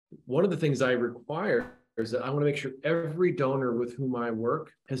one of the things I require is that I want to make sure every donor with whom I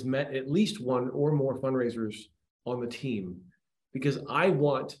work has met at least one or more fundraisers on the team, because I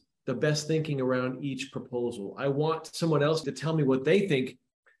want the best thinking around each proposal. I want someone else to tell me what they think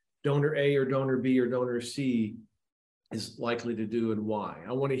donor A or donor B or donor C is likely to do and why.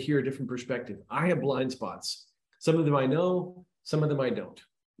 I want to hear a different perspective. I have blind spots. Some of them I know, some of them I don't.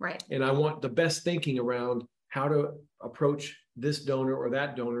 Right. And I want the best thinking around how to approach this donor or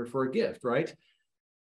that donor for a gift, right?